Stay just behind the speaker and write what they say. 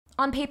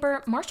On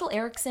paper, Marshall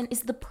Erickson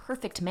is the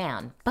perfect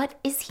man, but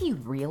is he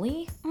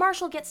really?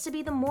 Marshall gets to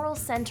be the moral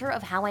center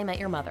of How I Met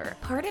Your Mother.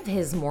 Part of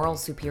his moral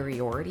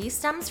superiority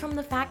stems from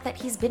the fact that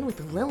he's been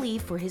with Lily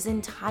for his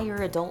entire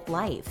adult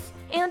life,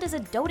 and is a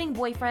doting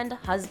boyfriend,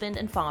 husband,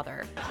 and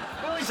father.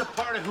 Lily's a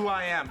part of who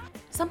I am.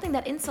 Something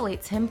that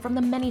insulates him from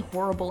the many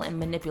horrible and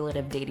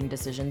manipulative dating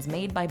decisions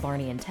made by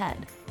Barney and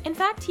Ted. In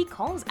fact, he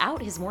calls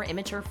out his more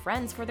immature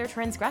friends for their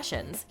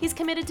transgressions. He's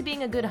committed to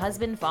being a good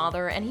husband,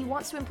 father, and he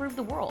wants to improve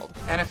the world.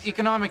 And if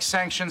economic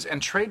sanctions and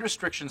trade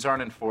restrictions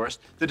aren't enforced,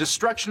 the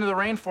destruction of the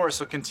rainforest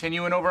will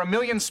continue and over 1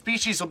 million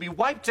species will be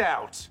wiped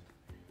out.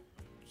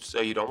 So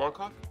you don't want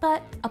coffee?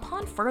 But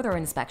upon further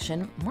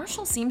inspection,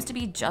 Marshall seems to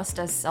be just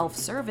as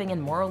self-serving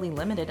and morally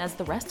limited as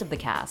the rest of the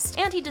cast.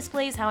 And he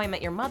displays How I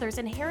Met Your Mother's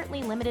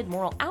inherently limited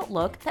moral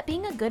outlook that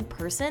being a good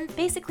person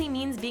basically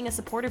means being a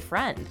supportive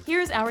friend.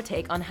 Here's our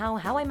take on how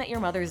I Met Your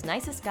Mother's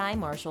nicest guy,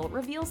 Marshall,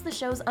 reveals the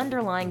show's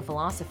underlying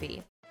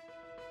philosophy.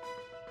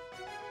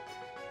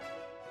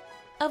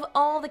 Of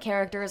all the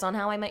characters on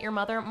How I Met Your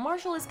Mother,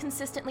 Marshall is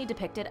consistently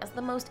depicted as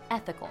the most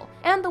ethical,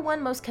 and the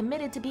one most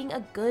committed to being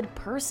a good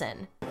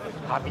person.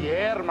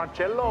 Javier,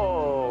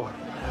 Marcello,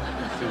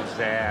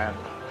 Suzanne.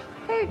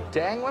 Hey,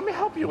 dang, let me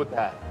help you with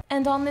that.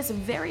 And on this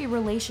very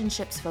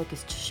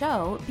relationships-focused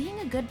show, being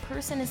a good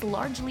person is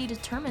largely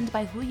determined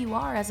by who you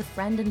are as a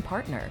friend and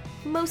partner.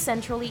 Most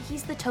centrally,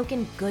 he's the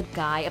token good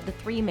guy of the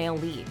 3 male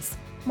leads.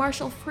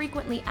 Marshall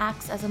frequently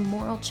acts as a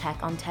moral check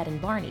on Ted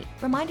and Barney,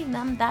 reminding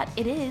them that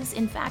it is,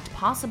 in fact,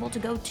 possible to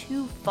go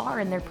too far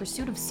in their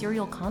pursuit of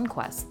serial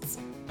conquests.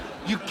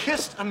 You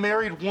kissed a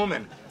married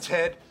woman,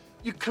 Ted.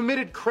 You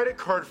committed credit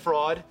card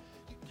fraud.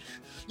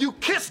 You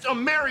kissed a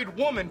married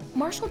woman!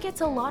 Marshall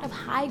gets a lot of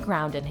high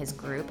ground in his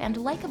group and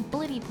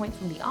likability points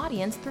from the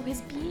audience through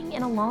his being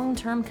in a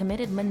long-term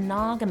committed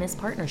monogamous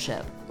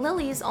partnership.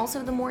 Lily is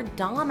also the more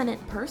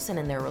dominant person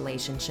in their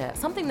relationship,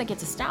 something that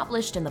gets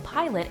established in the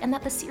pilot and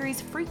that the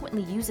series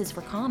frequently uses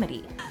for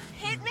comedy.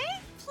 Hit me?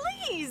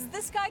 Please!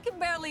 This guy can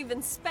barely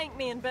even spank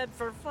me in bed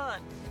for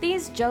fun.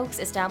 These jokes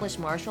establish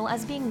Marshall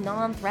as being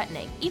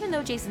non-threatening, even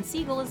though Jason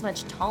Segel is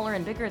much taller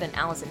and bigger than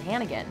Allison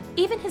Hannigan.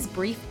 Even his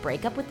brief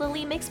breakup with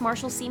Lily makes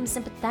Marshall seem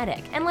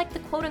sympathetic and like the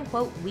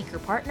quote-unquote weaker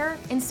partner.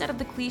 Instead of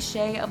the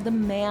cliche of the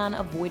man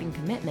avoiding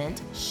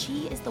commitment,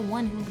 she is the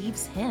one who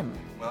leaves him.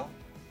 Well,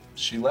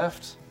 she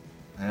left,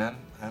 and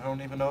I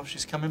don't even know if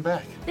she's coming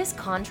back. This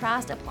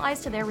contrast applies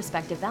to their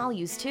respective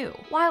values too.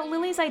 While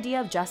Lily's idea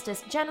of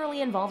justice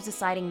generally involves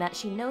deciding that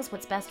she knows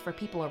what's best for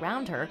people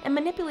around her and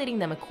manipulating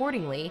them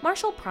accordingly,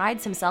 Marshall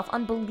prides himself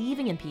on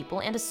believing in people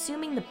and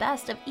assuming the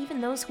best of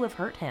even those who have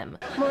hurt him.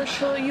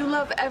 Marshall, you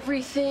love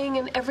everything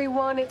and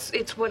everyone.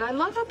 It's what I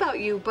love about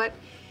you, but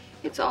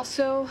it's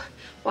also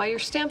why your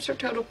stamps are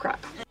total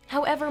crap.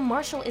 However,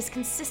 Marshall is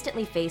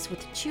consistently faced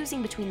with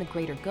choosing between the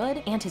greater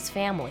good and his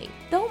family.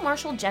 Though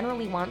Marshall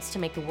generally wants to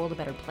make the world a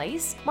better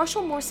place,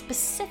 Marshall more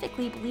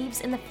specifically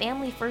believes in the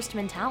family-first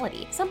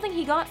mentality, something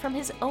he got from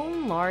his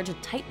own large,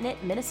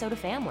 tight-knit Minnesota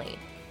family.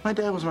 My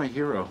dad was my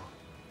hero.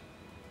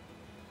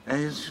 And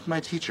he was my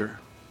teacher.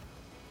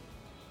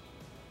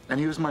 And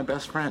he was my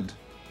best friend.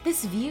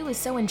 This view is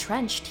so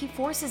entrenched, he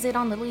forces it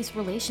on Lily's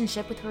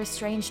relationship with her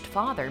estranged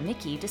father,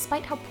 Mickey,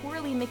 despite how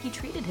poorly Mickey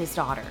treated his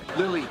daughter.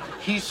 Lily,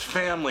 he's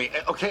family,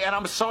 okay, and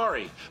I'm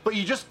sorry, but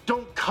you just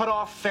don't cut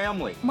off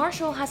family.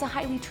 Marshall has a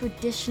highly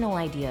traditional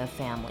idea of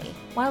family,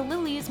 while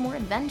Lily is more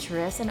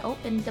adventurous and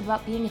open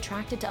about being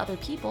attracted to other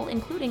people,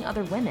 including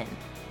other women.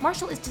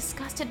 Marshall is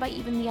disgusted by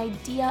even the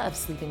idea of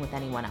sleeping with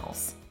anyone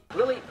else.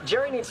 Lily,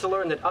 Jerry needs to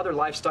learn that other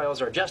lifestyles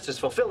are just as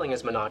fulfilling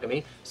as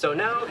monogamy, so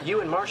now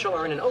you and Marshall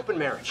are in an open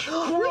marriage.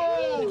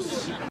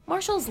 Gross!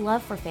 Marshall's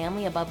love for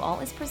family above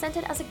all is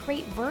presented as a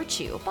great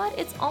virtue, but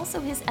it's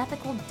also his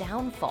ethical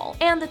downfall,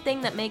 and the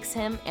thing that makes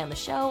him and the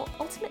show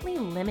ultimately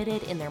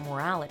limited in their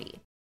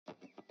morality.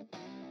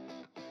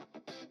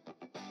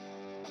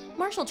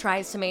 Marshall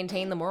tries to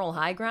maintain the moral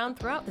high ground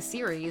throughout the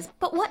series,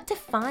 but what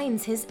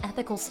defines his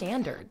ethical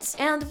standards?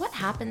 And what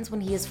happens when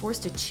he is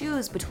forced to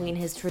choose between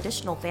his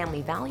traditional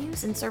family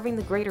values and serving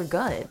the greater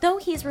good? Though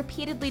he is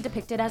repeatedly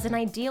depicted as an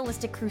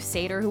idealistic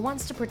crusader who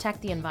wants to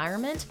protect the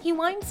environment, he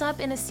winds up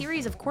in a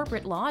series of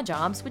corporate law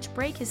jobs which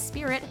break his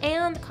spirit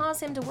and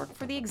cause him to work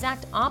for the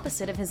exact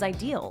opposite of his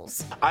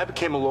ideals. I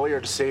became a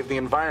lawyer to save the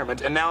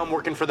environment, and now I'm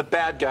working for the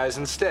bad guys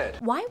instead.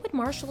 Why would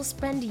Marshall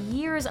spend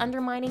years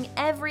undermining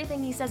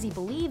everything he says he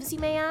believes, you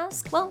may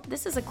ask? Well,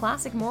 this is a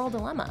classic moral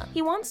dilemma.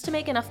 He wants to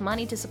make enough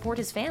money to support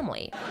his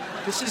family.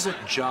 This is a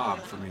job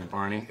for me,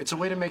 Barney. It's a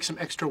way to make some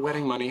extra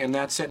wedding money, and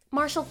that's it.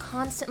 Marshall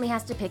constantly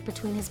has to pick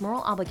between his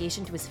moral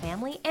obligation to his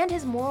family and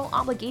his moral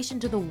obligation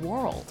to the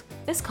world.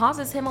 This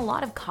causes him a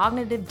lot of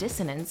cognitive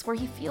dissonance where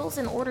he feels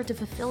in order to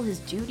fulfill his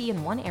duty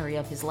in one area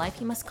of his life,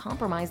 he must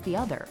compromise the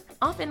other.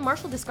 Often,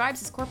 Marshall describes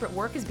his corporate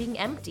work as being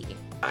empty.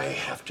 I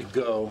have to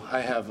go.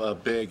 I have a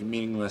big,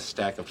 meaningless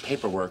stack of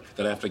paperwork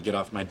that I have to get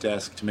off my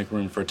desk to make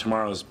room for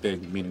tomorrow's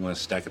big,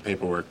 meaningless stack of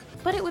paperwork.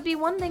 But it would be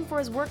one thing for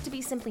his work to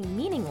be simply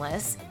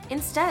meaningless.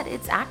 Instead,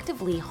 it's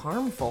actively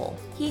harmful.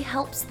 He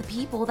helps the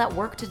people that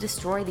work to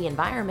destroy the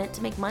environment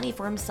to make money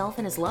for himself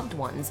and his loved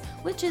ones,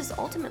 which is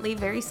ultimately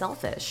very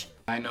selfish.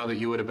 I know that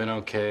you would have been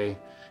okay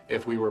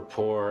if we were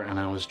poor and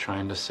I was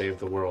trying to save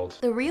the world.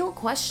 The real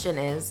question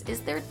is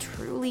there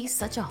truly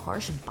such a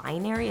harsh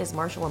binary as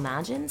Marshall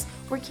imagines,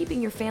 where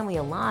keeping your family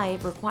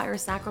alive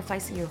requires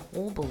sacrificing your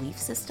whole belief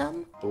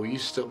system? But will you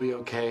still be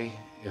okay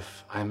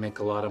if I make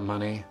a lot of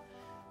money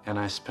and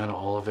I spend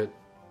all of it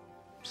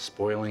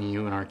spoiling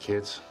you and our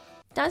kids?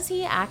 Does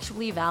he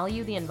actually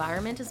value the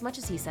environment as much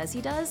as he says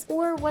he does?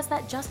 Or was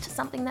that just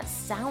something that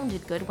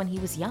sounded good when he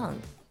was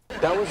young?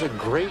 That was a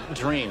great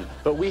dream,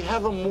 but we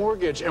have a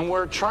mortgage and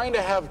we're trying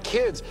to have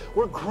kids.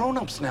 We're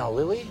grown-ups now,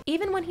 Lily.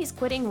 Even when he's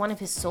quitting one of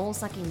his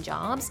soul-sucking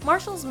jobs,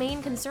 Marshall's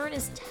main concern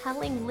is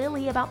telling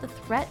Lily about the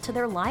threat to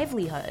their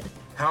livelihood.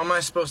 How am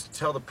I supposed to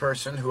tell the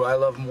person who I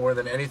love more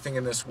than anything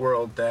in this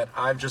world that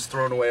I've just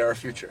thrown away our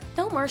future?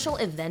 Though Marshall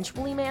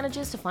eventually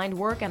manages to find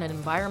work at an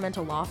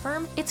environmental law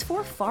firm, it's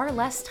for far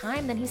less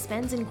time than he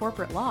spends in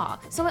corporate law.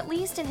 So at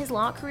least in his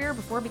law career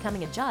before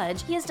becoming a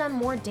judge, he has done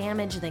more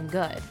damage than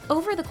good.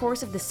 Over the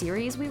course of the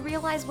series, we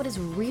realize what is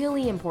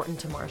really important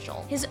to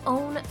Marshall: his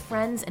own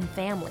friends and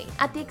family,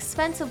 at the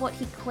expense of what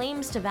he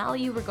claims to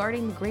value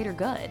regarding the greater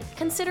good.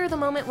 Consider the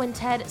moment when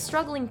Ted,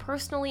 struggling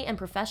personally and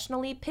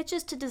professionally,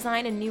 pitches to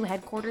design a new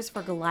headquarters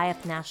for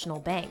Goliath National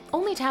Bank,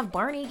 only to have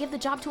Barney give the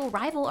job to a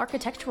rival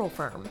architectural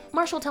firm.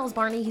 Marshall tells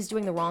Barney he's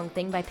doing the wrong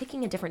thing by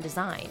picking a different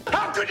design.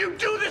 How could you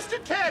do this to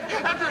Ted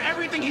after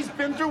everything he's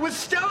been through with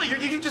Stella?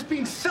 You're just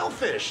being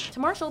selfish. To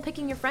Marshall,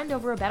 picking your friend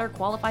over a better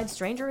qualified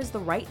stranger is the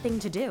right thing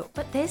to do.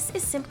 But this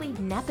is simply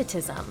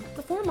nepotism.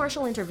 Before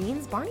Marshall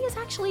intervenes, Barney is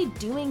actually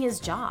doing his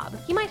job.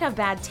 He might have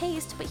bad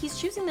taste, but he's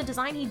choosing the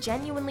design he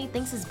genuinely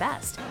thinks is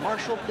best.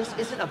 Marshall, this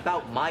isn't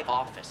about my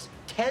office.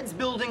 Ted's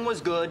building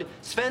was good,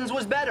 Sven's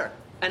was better.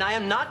 And I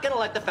am not gonna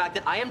let the fact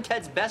that I am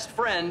Ted's best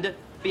friend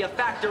be a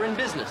factor in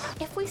business.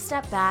 If we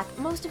step back,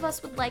 most of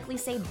us would likely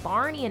say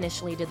Barney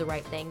initially did the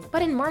right thing,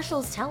 but in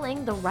Marshall's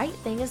telling, the right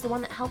thing is the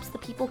one that helps the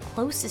people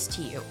closest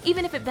to you,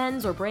 even if it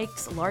bends or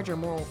breaks larger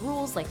moral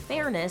rules like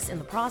fairness in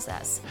the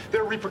process.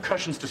 There are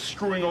repercussions to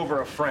screwing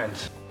over a friend.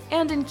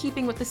 And in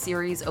keeping with the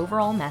series'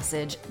 overall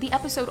message, the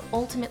episode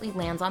ultimately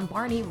lands on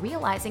Barney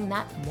realizing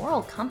that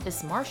moral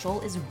compass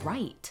Marshall is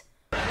right.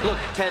 Look,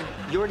 Ted,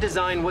 your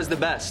design was the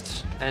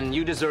best, and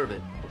you deserve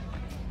it.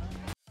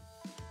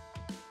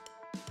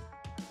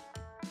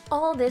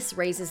 All this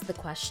raises the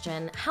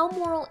question, how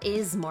moral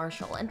is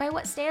Marshall, and by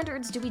what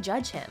standards do we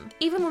judge him?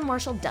 Even when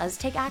Marshall does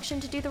take action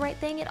to do the right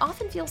thing, it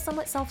often feels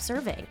somewhat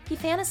self-serving. He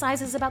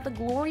fantasizes about the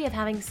glory of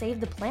having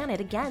saved the planet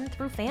again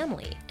through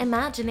family,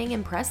 imagining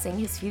impressing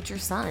his future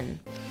son.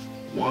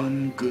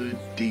 One good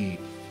deed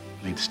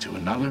leads to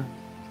another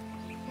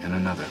and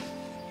another.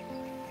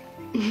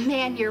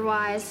 Man, you're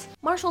wise.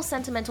 Marshall's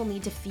sentimental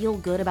need to feel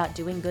good about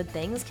doing good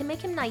things can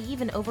make him naive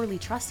and overly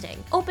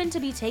trusting, open to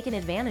be taken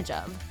advantage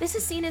of. This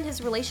is seen in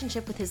his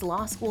relationship with his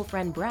law school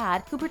friend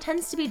Brad, who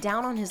pretends to be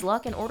down on his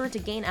luck in order to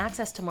gain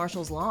access to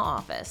Marshall's law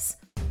office.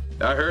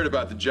 I heard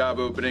about the job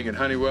opening at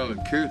Honeywell and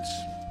Coots,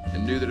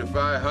 and knew that if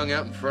I hung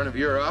out in front of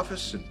your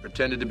office and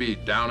pretended to be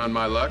down on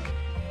my luck,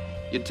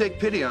 you'd take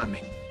pity on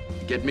me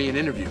and get me an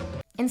interview.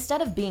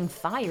 Instead of being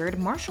fired,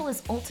 Marshall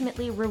is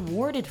ultimately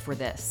rewarded for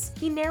this.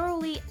 He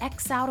narrowly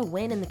X'd out a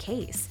win in the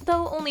case,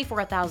 though only for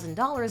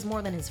 $1,000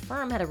 more than his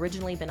firm had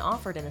originally been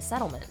offered in a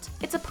settlement.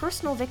 It's a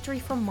personal victory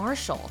for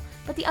Marshall,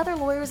 but the other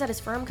lawyers at his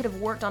firm could have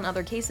worked on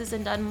other cases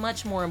and done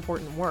much more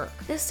important work.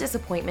 This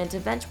disappointment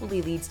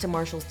eventually leads to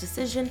Marshall's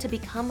decision to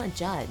become a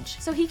judge,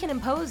 so he can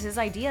impose his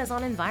ideas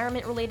on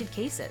environment-related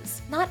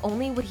cases. Not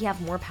only would he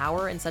have more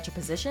power in such a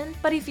position,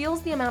 but he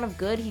feels the amount of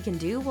good he can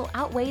do will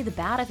outweigh the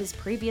bad of his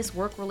previous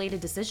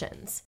work-related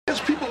decisions. It's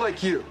people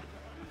like you,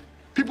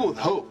 people with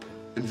hope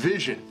and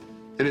vision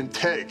and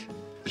integ,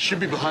 that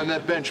should be behind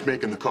that bench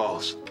making the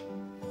calls.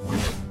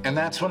 And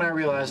that's when I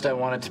realized I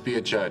wanted to be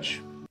a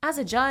judge. As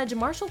a judge,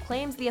 Marshall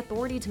claims the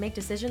authority to make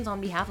decisions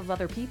on behalf of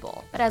other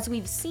people. But as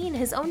we've seen,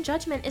 his own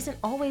judgment isn't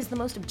always the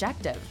most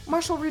objective.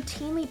 Marshall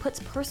routinely puts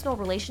personal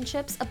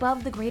relationships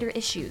above the greater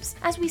issues,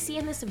 as we see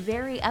in this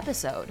very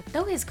episode.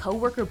 Though his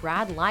co-worker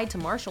Brad lied to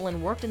Marshall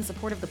and worked in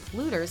support of the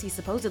polluters he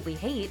supposedly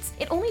hates,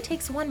 it only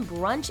takes one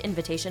brunch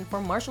invitation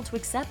for Marshall to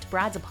accept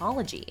Brad's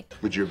apology.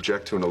 Would you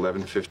object to an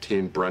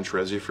 11:15 brunch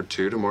resi for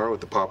 2 tomorrow at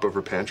the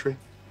Popover Pantry?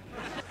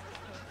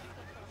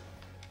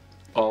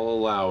 I'll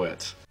allow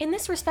it. In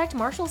this respect,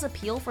 Marshall's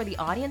appeal for the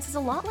audience is a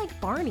lot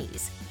like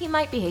Barney's. He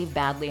might behave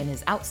badly in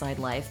his outside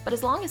life, but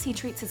as long as he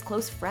treats his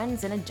close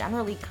friends in a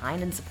generally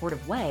kind and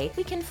supportive way,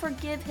 we can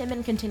forgive him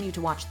and continue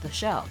to watch the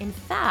show. In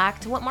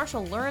fact, what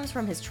Marshall learns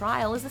from his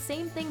trial is the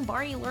same thing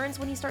Barney learns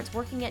when he starts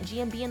working at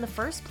GMB in the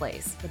first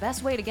place. The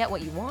best way to get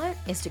what you want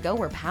is to go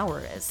where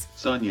power is.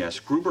 Son,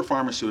 yes, Gruber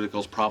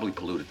Pharmaceuticals probably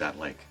polluted that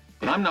lake.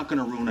 But I'm not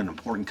gonna ruin an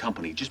important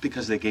company just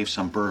because they gave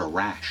some bird a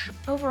rash.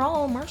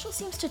 Overall, Marshall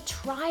seems to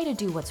try to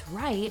do what's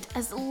right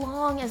as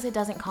long as it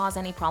doesn't cause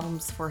any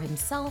problems for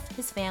himself,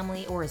 his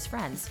family, or his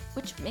friends,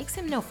 which makes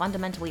him no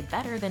fundamentally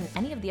better than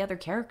any of the other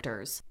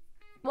characters.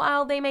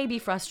 While they may be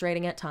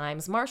frustrating at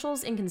times,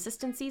 Marshall's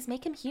inconsistencies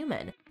make him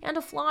human, and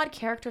a flawed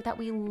character that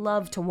we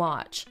love to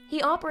watch.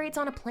 He operates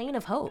on a plane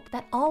of hope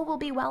that all will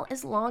be well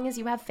as long as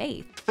you have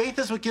faith. Faith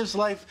is what gives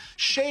life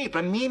shape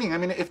and meaning. I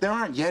mean, if there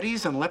aren't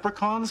Yetis and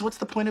leprechauns, what's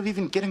the point of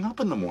even getting up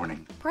in the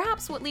morning?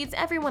 Perhaps what leads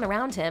everyone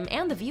around him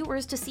and the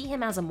viewers to see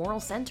him as a moral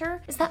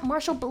center is that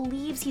Marshall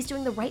believes he's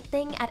doing the right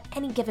thing at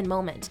any given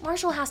moment.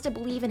 Marshall has to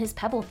believe in his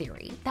pebble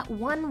theory, that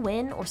one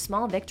win or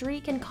small victory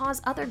can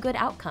cause other good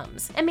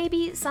outcomes, and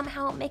maybe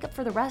somehow make up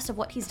for the rest of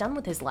what he's done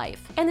with his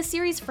life. And the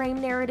series' frame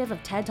narrative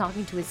of Ted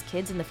talking to his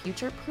kids in the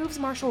future proves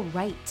Marshall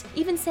right,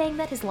 even saying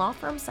that his law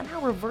firm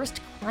somehow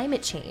reversed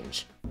climate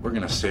change. We're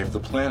gonna save the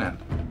planet.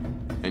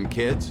 And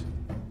kids,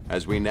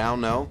 as we now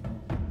know,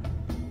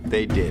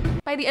 they did.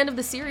 By the end of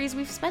the series,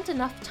 we've spent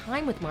enough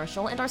time with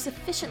Marshall and are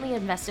sufficiently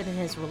invested in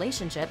his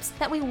relationships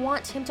that we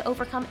want him to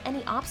overcome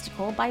any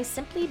obstacle by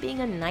simply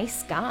being a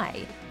nice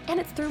guy. And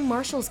it's through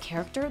Marshall's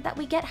character that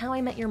we get How I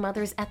Met Your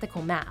Mother's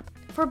ethical map.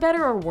 For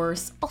better or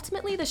worse,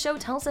 ultimately the show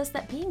tells us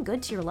that being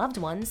good to your loved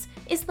ones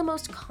is the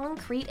most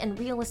concrete and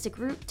realistic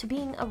route to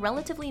being a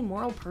relatively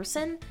moral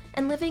person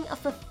and living a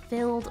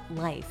fulfilled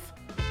life.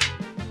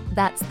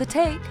 That's The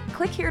Take.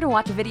 Click here to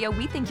watch a video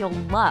we think you'll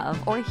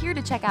love, or here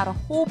to check out a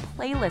whole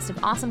playlist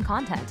of awesome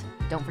content.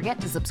 Don't forget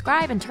to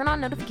subscribe and turn on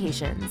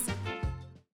notifications.